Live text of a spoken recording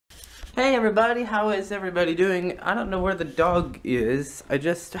Hey everybody, how is everybody doing? I don't know where the dog is. I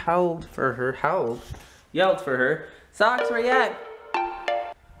just yelled for her. Socks, where you at?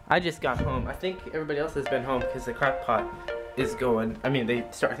 I just got home. I think everybody else has been home because the crock pot is going. I mean, I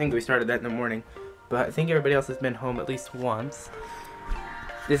think we started that in the morning, but I think everybody else has been home at least once.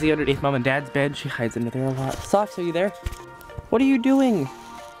 Izzy underneath mom and dad's bed. She hides under there a lot. Socks, are you there? What are you doing?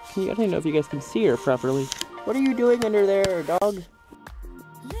 I don't even know if you guys can see her properly. What are you doing under there, dog?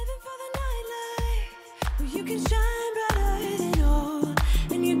 You can shine brighter than all,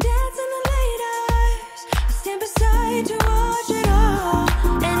 and you dance in the late hours. I stand beside to watch it all,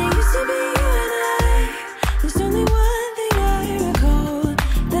 and it used to be you and I. There's only one thing I recall,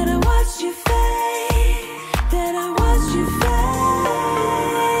 that I watched you fade, that I watched you fade.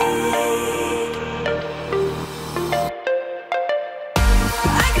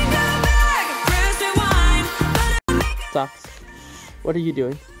 I can go back, press rewind. Socks, what are you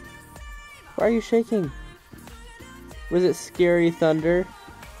doing? Why are you shaking? Was it scary thunder?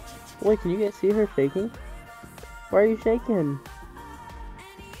 Wait, can you guys see her shaking? Why are you shaking?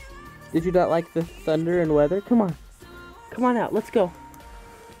 Did you not like the thunder and weather? Come on. Come on out, let's go.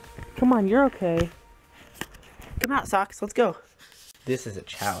 Come on, you're okay. Come out, Socks, let's go. This is a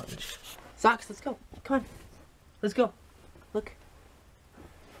challenge. Socks, let's go. Come on. Let's go. Look.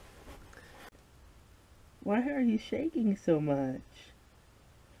 Why are you shaking so much?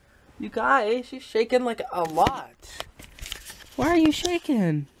 You guys, she's shaking like a lot. Why are you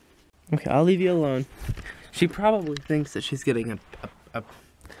shaking? Okay, I'll leave you alone. She probably thinks that she's getting I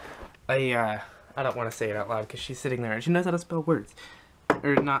don't want to say it out loud because she's sitting there and she knows how to spell words.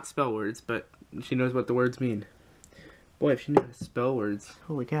 Or not spell words, but she knows what the words mean. Boy, if she knew how to spell words,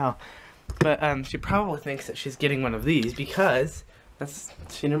 holy cow. But she probably thinks that she's getting one of these because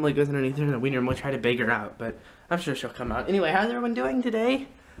she normally goes underneath her and we normally try to beg her out, but I'm sure she'll come out. Anyway, how's everyone doing today?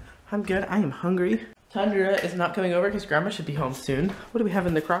 I'm good. I am hungry. Tundra is not coming over because Grandma should be home soon. What do we have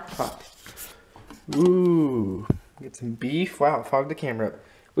in the crock pot? Ooh, get some beef. Wow, fogged the camera up.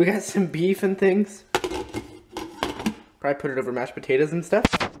 We got some beef and things. Probably put it over mashed potatoes and stuff.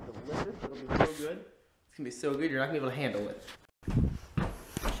 Delicious. It'll be so good. It's gonna be so good. You're not gonna be able to handle it.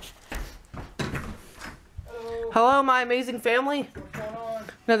 Hello, my amazing family. What's going on?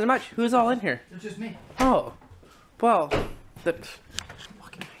 Nothing much. Who's all in here? It's just me. Oh, well,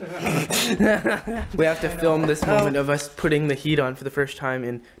 we have to film this moment of us putting the heat on for the first time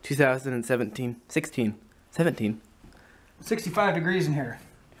in 2017. 17. 65 degrees in here.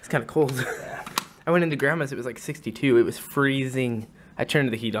 It's kind of cold. Yeah. I went into Grandma's, it was like 62. It was freezing. I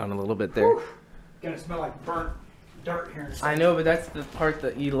turned the heat on a little bit there. Whew. Gonna smell like burnt dirt here in a second. I know, but that's the part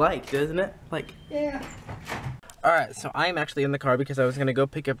that you like, doesn't it? Like, yeah. Alright, so I'm actually in the car because I was gonna go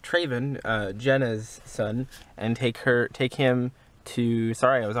pick up Traven, Jenna's son, and take him to,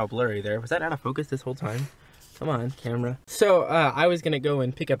 sorry I was all blurry there. Was that out of focus this whole time? Come on, camera. So, I was gonna go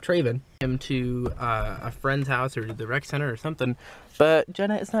and pick up Traven, him to a friend's house or the rec center or something, but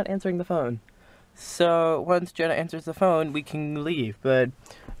Jenna is not answering the phone. So, once Jenna answers the phone, we can leave, but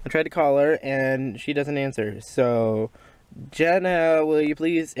I tried to call her and she doesn't answer. So, Jenna, will you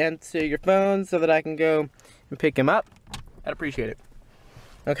please answer your phone so that I can go and pick him up? I'd appreciate it.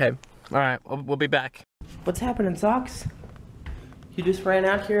 Okay, alright, we'll be back. What's happening, Socks? You just ran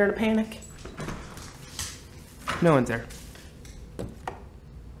out here in a panic? No one's there.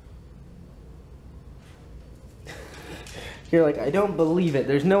 You're like, I don't believe it.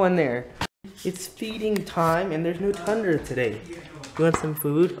 There's no one there. It's feeding time and there's no Tundra today. You want some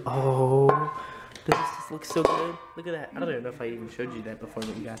food? Oh, does this just look so good? Look at that. I don't even know if I even showed you that before,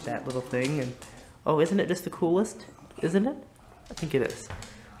 but you got that little thing. And oh, isn't it just the coolest? Isn't it? I think it is.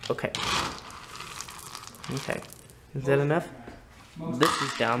 Okay. Okay. Is that enough? This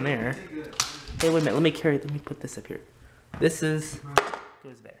is down there. Hey, wait a minute. Let me put this up here. This goes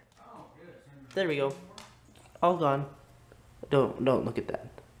there. There we go. All gone. Don't look at that.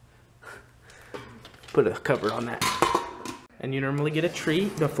 Put a cover on that. And you normally get a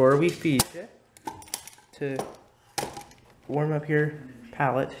treat before we feed you to warm up your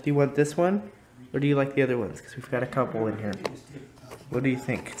palate. Do you want this one? Or do you like the other ones? Because we've got a couple in here. What do you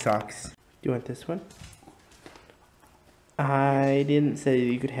think, Socks? Do you want this one? I didn't say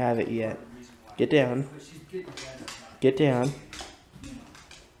you could have it yet. Get down. Get down.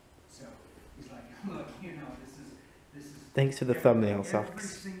 Thanks for the thumbnail,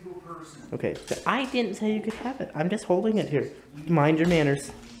 Socks. Okay, but I didn't say you could have it. I'm just holding it here. Mind your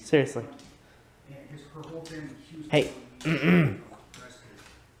manners. Seriously. Hey. Do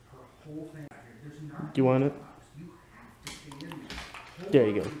you want it? There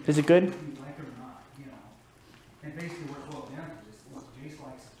you go. Is it good?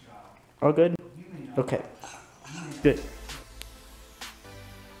 All good? Okay. Good.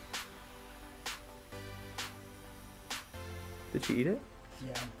 Did she eat it?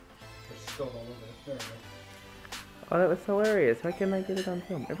 Yeah. There's still all over it. There we go. Oh, that was hilarious. Why can't I get it on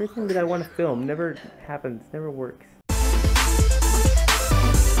film? Everything that I want to film never happens, never works.